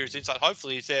great to hear his insight.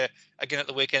 Hopefully, he's there again at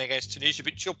the weekend against Tunisia.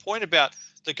 But your point about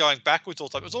the going backwards all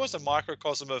the time, it was always a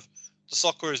microcosm of the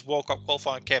Socceroos World Cup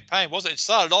qualifying campaign, wasn't it? It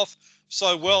started off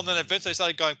so well, and then eventually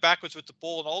started going backwards with the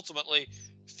ball, and ultimately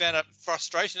found out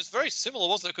frustration. It's very similar,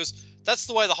 wasn't it? Because that's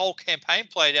the way the whole campaign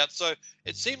played out. So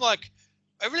it seemed like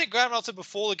everything Graham said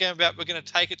before the game about we're going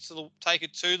to take it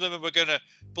to them and we're going to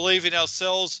believe in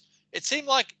ourselves. It seemed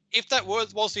like if that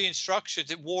was the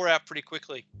instructions, it wore out pretty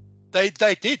quickly. They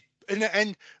did.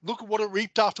 And look at what it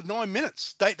reaped after 9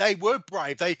 minutes. They were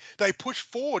brave. They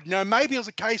pushed forward. Maybe it was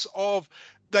a case of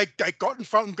they got in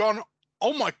front and gone,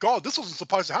 oh my God, this wasn't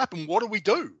supposed to happen. What do we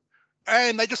do?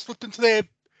 And they just slipped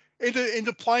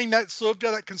into playing that sort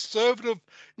of that conservative,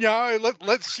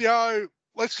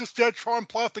 let's just try and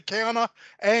play off the counter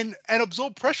and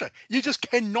absorb pressure. You just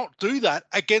cannot do that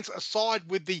against a side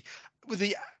with the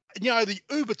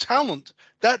uber talent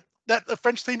that the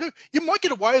French team do. You might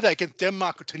get away with that against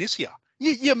Denmark or Tunisia.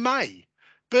 You may,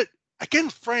 but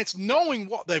against France, knowing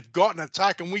what they've got in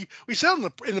attack, and we said in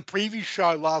the preview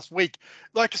show last week,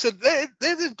 like I said,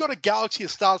 they've got a galaxy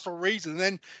of stars for a reason.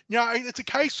 And it's a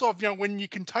case of when you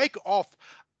can take off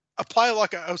a player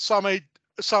like Osama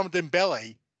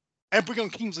Dembele and bring on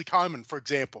Kingsley Coman, for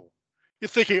example, you're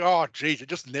thinking, oh, geez, it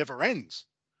just never ends.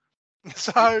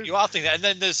 So you are thinking that, and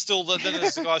then there's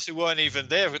the guys who weren't even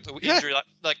there with the injury,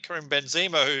 like Karim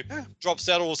Benzema, who drops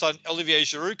out. All of a sudden, Olivier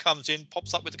Giroud comes in,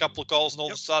 pops up with a couple of goals, and all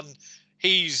of a sudden,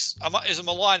 he's a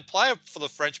maligned player for the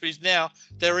French, but he's now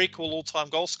their equal all-time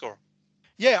goal scorer.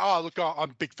 Yeah, look,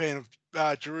 I'm a big fan of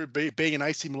Giroud being an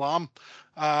AC Milan,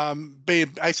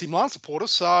 being AC Milan supporter.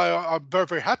 So I'm very,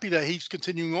 very happy that he's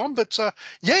continuing on. But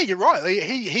yeah, you're right.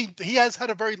 He has had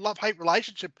a very love-hate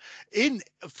relationship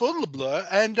for Le Bleu,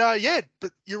 and yeah,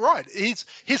 but you're right. His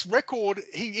record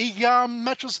he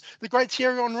matches the great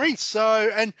Thierry Henry.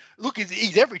 So, and look,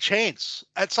 he's every chance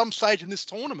at some stage in this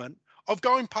tournament of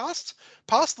going past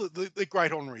the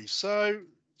great Henry. So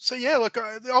yeah, look,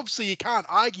 obviously you can't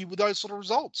argue with those sort of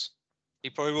results. He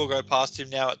probably will go past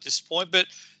him now at this point, but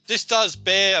this does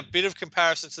bear a bit of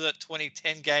comparison to that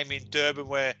 2010 game in Durban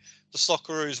where the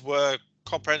Socceroos were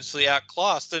comprehensively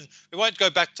outclassed. And we won't go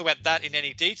back to that in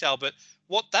any detail, but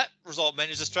what that result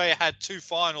meant is Australia had two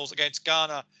finals against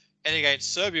Ghana and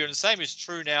against Serbia, and the same is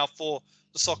true now for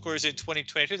the Socceroos in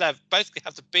 2022. They basically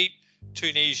have to beat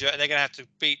Tunisia and they're going to have to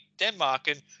beat Denmark.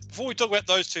 And before we talk about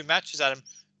those two matches, Adam,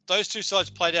 those two sides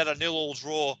played out a 0-0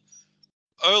 draw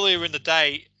earlier in the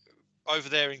day over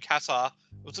there in Qatar.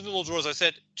 It was a 0-0 draw, as I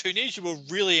said. Tunisia were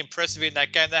really impressive in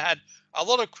that game. They had a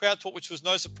lot of crowd support, which was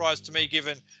no surprise to me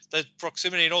given the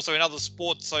proximity, and also in other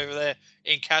sports over there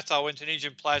in Qatar when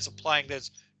Tunisian players are playing,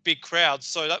 there's big crowds.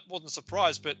 So that wasn't a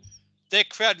surprise, but their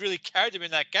crowd really carried them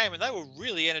in that game, and they were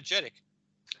really energetic.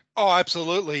 Oh,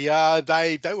 absolutely.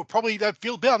 They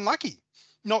feel a bit unlucky.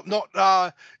 Not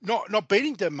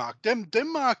beating Denmark.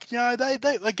 Denmark,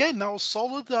 they were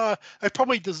solid. They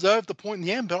probably deserved the point in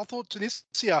the end, but I thought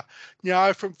Tunisia,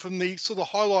 from the sort of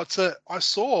highlights that I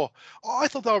saw, I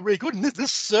thought they were really good. And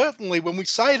this certainly, when we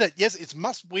say that, yes, it's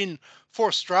must win for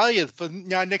Australia for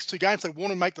next two games, they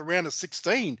want to make the round of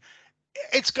 16.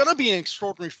 It's going to be an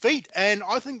extraordinary feat, and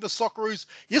I think the Socceroos,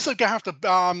 yes, they're going to have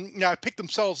to pick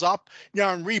themselves up,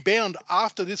 and rebound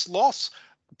after this loss.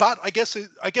 But I guess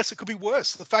it could be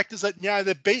worse. The fact is that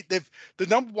they've the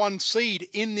number one seed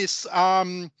in this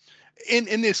in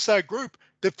this group.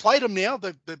 They've played them now.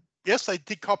 Yes, they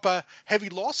did cop a heavy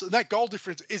loss, and that goal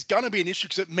difference is going to be an issue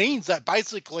because it means that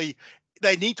basically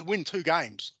they need to win two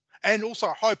games, and also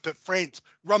hope that France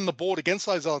run the board against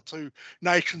those other two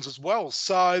nations as well.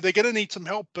 So they're going to need some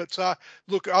help. But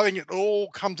look, I think it all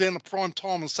comes down to prime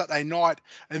time on Saturday night,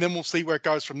 and then we'll see where it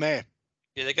goes from there.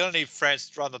 Yeah, they're going to need France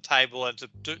to run the table and to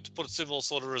put a similar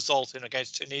sort of result in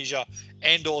against Tunisia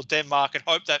and or Denmark, and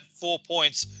hope that 4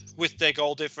 points with their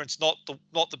goal difference, not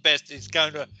the best, is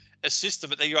going to assist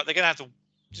them. But they're going to have to,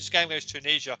 this game against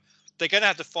Tunisia, they're going to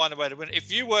have to find a way to win. If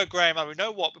you were Graham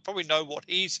Arnold, we probably know what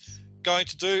he's going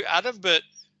to do, Adam, but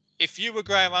if you were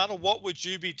Graham Arnold, what would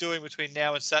you be doing between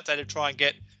now and Saturday to try and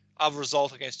get a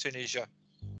result against Tunisia?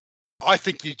 I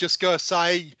think you just got to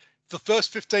say the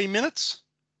first 15 minutes,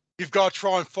 you've got to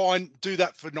try and do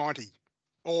that for 90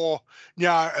 or,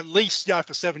 at least,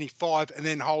 for 75 and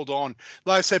then hold on.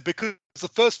 Like I said, because the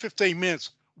first 15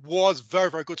 minutes was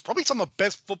very, very good. It's probably some of the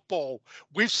best football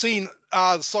we've seen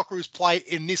the Socceroos play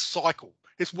in this cycle,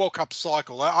 this World Cup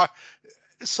cycle. And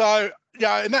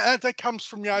that comes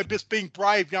from, just being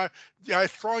brave,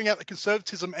 throwing out the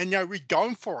conservatism and, really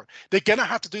going for it. They're going to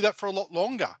have to do that for a lot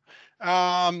longer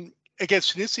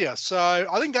against Tunisia. So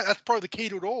I think that's probably the key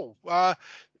to it all.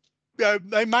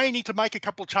 They may need to make a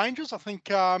couple of changes. I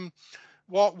think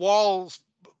while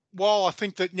I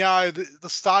think that the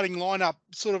starting lineup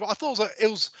I thought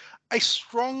it was a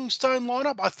strong starting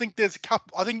lineup. I think there's a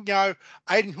couple. I think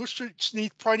Aiden Hustrich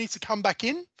probably needs to come back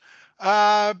in.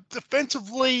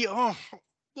 Defensively,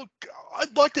 look, I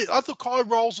liked it. I thought Kai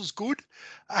Rolls was good.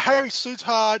 Harry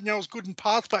Souttar, was good in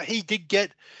parts, but he did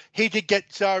get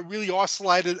really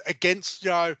isolated against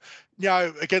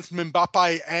against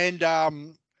Mbappe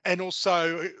and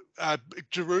also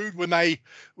Giroud when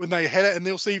they had it, and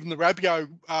also even the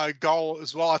Rabiot goal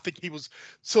as well. I think he was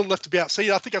sort of left to be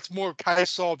outseen. I think that's more a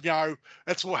case of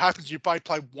that's what happens. You both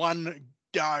play one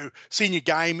senior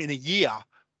game in a year,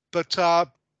 but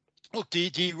look, do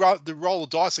you roll the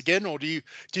dice again, or do you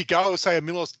go say a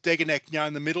Milos Degenek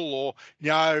in the middle,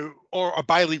 or a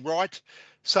Bailey Wright?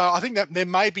 So I think that there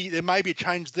may be a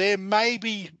change there.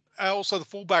 Maybe. Also, the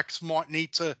fullbacks might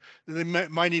need to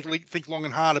think long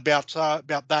and hard about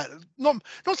that. Not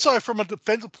so from a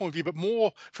defensive point of view, but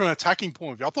more from an attacking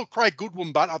point of view. I thought Craig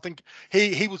Goodwin, but I think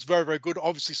he was very, very good,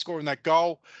 obviously scoring that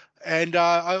goal. And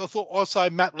I thought also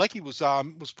Matt Leckie was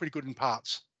pretty good in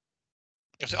parts.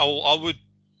 I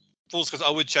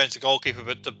would change the goalkeeper,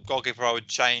 but the goalkeeper I would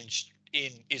change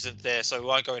isn't there, so we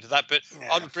won't go into that. But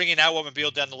yeah. I'd bring in Al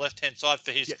Wamabile down the left-hand side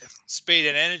for his speed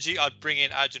and energy. I'd bring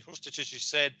in Arjun Hustrich, as you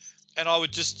said, and I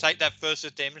would just take that first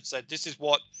 15 minutes and say, this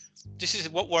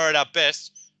is what we're at our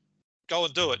best. Go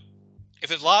and do it.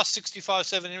 If it lasts 65,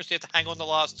 70 minutes, you have to hang on the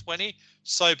last 20,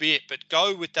 so be it. But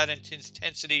go with that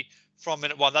intensity from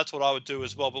minute one. That's what I would do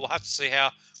as well. But we'll have to see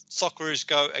how Socceroos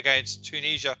go against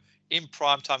Tunisia in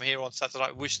prime time here on Saturday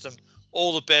night. Wish them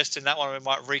all the best in that one. We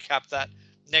might recap that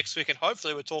next week, and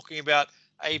hopefully we're talking about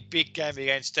a big game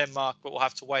against Denmark, but we'll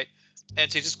have to wait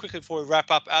and see. Just quickly before we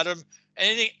wrap up, Adam,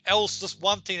 anything else, just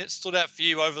one thing that stood out for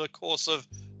you over the course of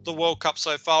the World Cup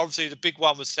so far? Obviously, the big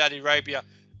one was Saudi Arabia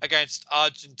against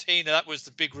Argentina. That was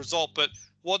the big result, but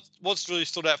what's really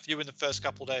stood out for you in the first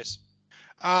couple of days?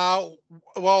 Well,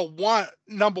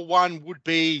 number one would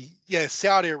be,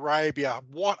 Saudi Arabia.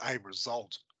 What a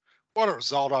result. What a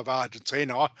result of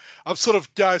Argentina. I'm sort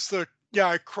of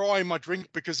crying my drink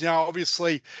because,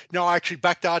 obviously, I actually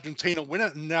backed Argentina win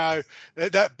it, and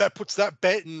that puts that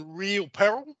bet in real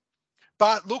peril.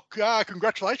 But look,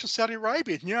 congratulations, Saudi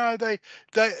Arabia.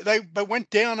 They went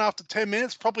down after 10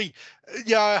 minutes, probably,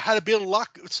 had a bit of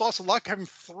luck, slice of luck, having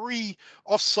three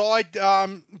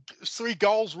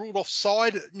goals ruled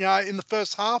offside, in the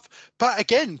first half. But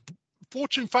again,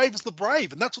 fortune favors the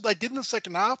brave, and that's what they did in the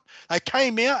second half. They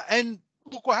came out and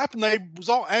look what happened. They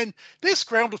result, and their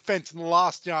ground defense in the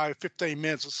last 15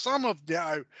 minutes is some of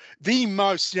the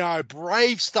most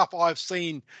brave stuff I've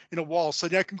seen in a while. So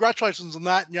congratulations on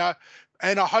that.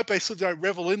 And I hope they sort of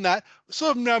revel in that.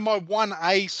 Sort of my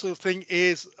 1A sort of thing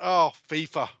is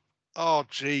FIFA. Oh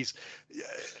geez,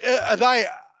 are they?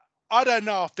 I don't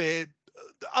know if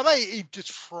are they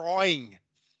just trying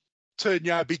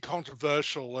to be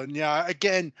controversial. And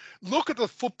again, look at the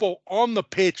football on the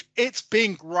pitch. It's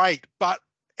been great, but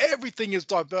everything is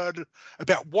diverted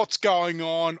about what's going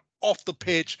on off the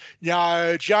pitch.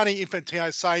 Gianni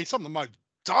Infantino saying some of the most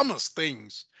dumbest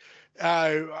things.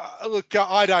 Look,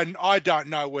 I don't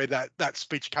know where that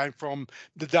speech came from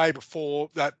the day before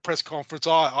that press conference.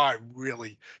 I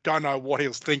really don't know what he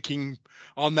was thinking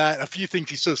on that. A few things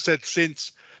he sort of said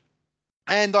since.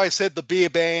 And I said the beer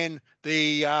ban,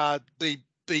 the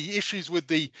issues with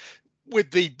the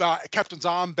captain's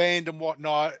armband and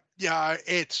whatnot.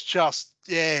 It's just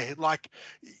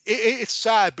it's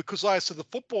sad because like I said the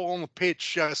football on the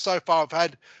pitch so far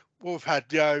we've had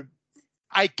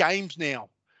 8 games now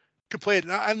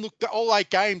completed, and look, all 8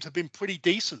 games have been pretty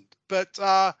decent. But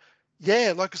like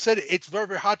I said, it's very,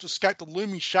 very hard to escape the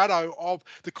looming shadow of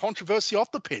the controversy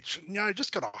off the pitch.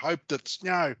 Just got to hope that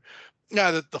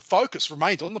that the focus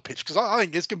remains on the pitch, because I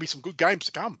think there's going to be some good games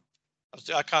to come.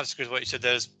 I can't disagree with what you said.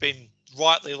 There's been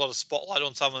rightly a lot of spotlight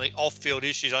on some of the off-field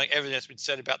issues. I think everything that's been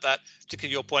said about that,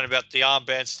 particularly your point about the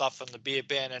armband stuff and the beer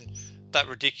ban and that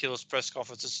ridiculous press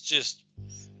conference.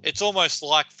 It's almost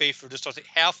like FIFA just trying to think,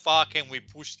 how far can we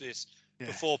push this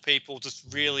before people just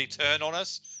really turn on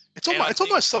us? It's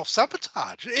almost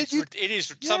self-sabotage. It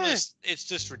is. Some of this, it's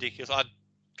just ridiculous. I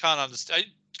can't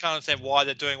understand why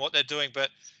they're doing what they're doing, but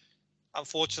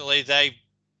unfortunately, they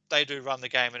do run the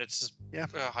game, and it's just,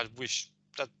 I wish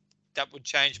that would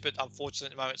change, but unfortunately,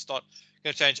 at the moment, it's not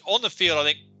going to change. On the field, I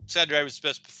think Saudi Arabia's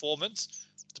best performance.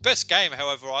 The best game,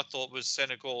 however, I thought was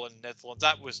Senegal and Netherlands.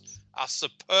 That was a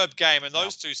superb game, and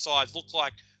those two sides looked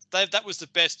like that was the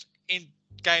best in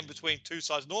game between two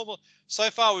sides. So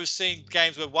far, we've seen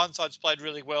games where one side's played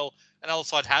really well and the other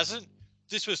side hasn't.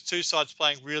 This was two sides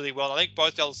playing really well. I think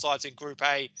both the other sides in Group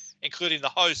A, including the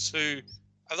hosts, who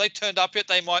have they turned up yet?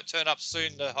 They might turn up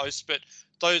soon, the hosts, but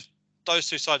those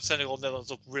two sides, Senegal and Netherlands,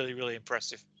 look really, really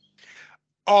impressive.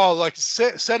 Oh, like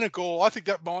Senegal, I think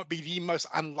that might be the most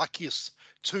unluckiest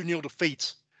 2-0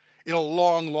 defeat in a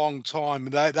long, long time.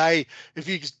 They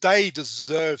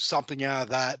deserve something out of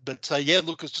that. But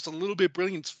look, it's just a little bit of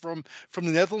brilliance from the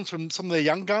Netherlands, from some of their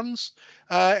young guns.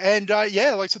 Like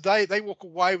I said, they walk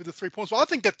away with the 3 points. Well, I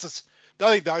think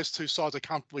those two sides are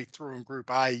comfortably through in Group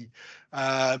A.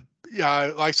 Like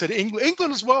I said,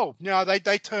 England as well.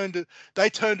 They turned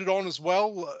it on as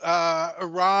well.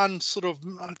 Iran sort of,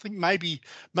 I think maybe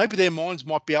their minds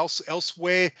might be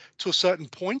elsewhere to a certain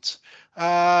point.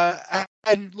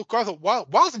 And look, I thought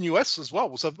Wales and US as well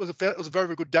was a very,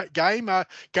 very good game.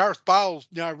 Gareth Bale,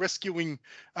 rescuing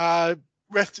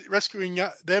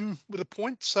them with a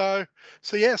point. So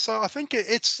I think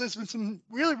there's been some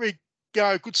really, really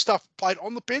good stuff played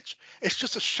on the pitch. It's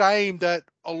just a shame that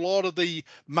a lot of the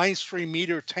mainstream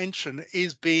media attention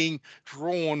is being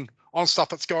drawn on stuff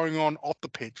that's going on off the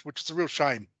pitch, which is a real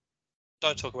shame.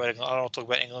 Don't talk about England. I don't want to talk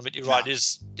about England, but you're right.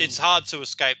 It's hard to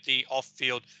escape the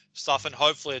off-field stuff, and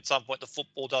hopefully at some point the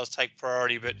football does take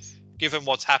priority. But given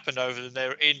what's happened over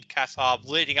there in Qatar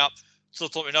leading up to the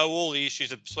tournament, we know all the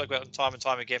issues I've spoken about time and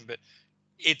time again, but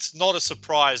it's not a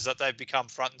surprise that they've become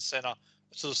front and center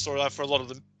to the storyline for a lot of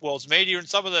the world's media, and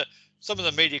some of the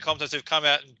media commentators have come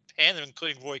out and panned them,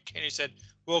 including Roy Keane, who said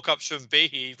World Cup shouldn't be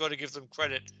here. You've got to give them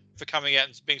credit for coming out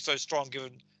and being so strong,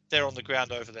 given they're on the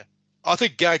ground over there. I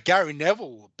think Gary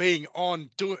Neville being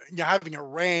on having a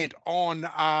rant on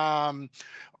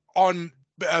on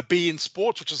beIN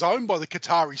Sports, which is owned by the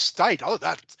Qatari state. Oh,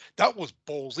 that was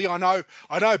ballsy. I know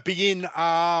beIN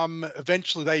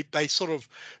eventually they should have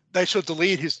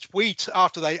deleted his tweet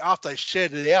after they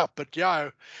shared it out. But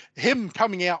him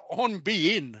coming out on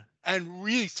beIN and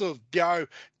really sort of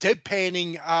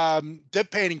deadpanning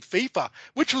FIFA,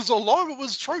 which was a lot of it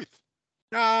was truth.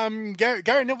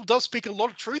 Gary Neville does speak a lot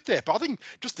of truth there, but I think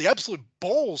just the absolute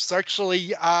balls to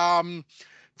actually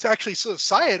sort of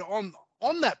say it on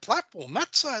that platform.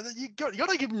 That's you got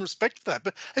to give him respect for that.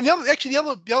 But the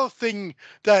other thing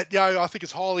that I think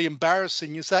is highly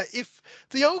embarrassing is that if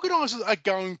the organisers are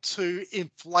going to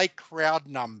inflate crowd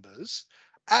numbers,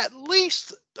 at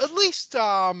least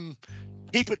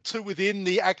keep it to within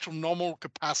the actual nominal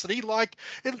capacity. Like,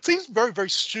 it seems very, very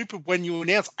stupid when you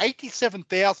announce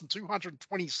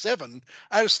 87,227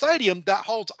 at a stadium that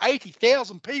holds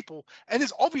 80,000 people, and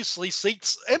there's obviously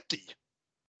seats empty.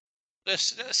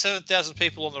 There's 7,000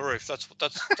 people on the roof. That's what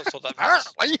that means.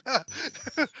 Apparently,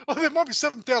 well, there might be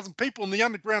 7,000 people in the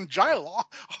underground jail.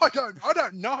 I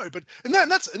don't know, but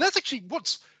that's actually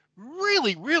what's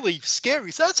really, really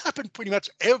scary. So that's happened pretty much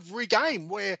every game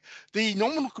where the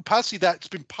nominal capacity that's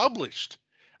been published,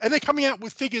 and they're coming out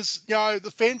with figures,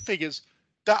 the fan figures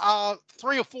that are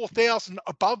 3,000 or 4,000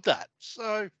 above that.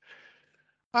 So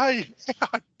again,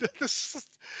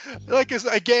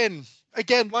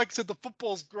 like I said, the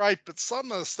football's great, but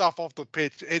some of the stuff off the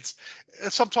pitch, it's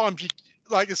sometimes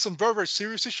there's some very, very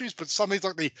serious issues, but some things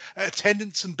like the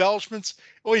attendance embellishments,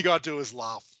 all you got to do is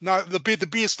laugh. No, the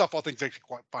beer stuff I think is actually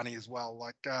quite funny as well.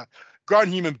 Like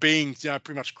grown human beings,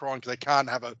 pretty much crying because they can't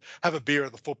have a beer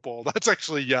at the football. That's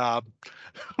actually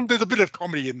there's a bit of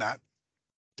comedy in that.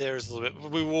 There is a little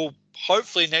bit. We will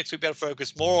hopefully next week be able to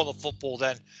focus more on the football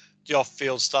than the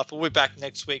off-field stuff. We'll be back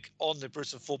next week on the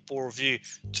Brisbane Football Review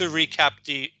to recap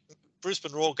the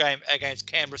Brisbane Roar game against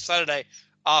Canberra Saturday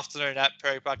afternoon at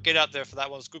Perry Park. Get out there for that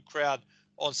one. It's a good crowd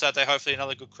on Saturday. Hopefully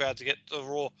another good crowd to get the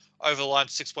Roar over the line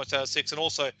 6 points out of 6. And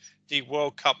also the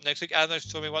World Cup next week. Add those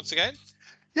to me once again.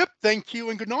 Yep. Thank you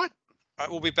and good night. All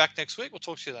right, we'll be back next week. We'll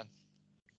talk to you then.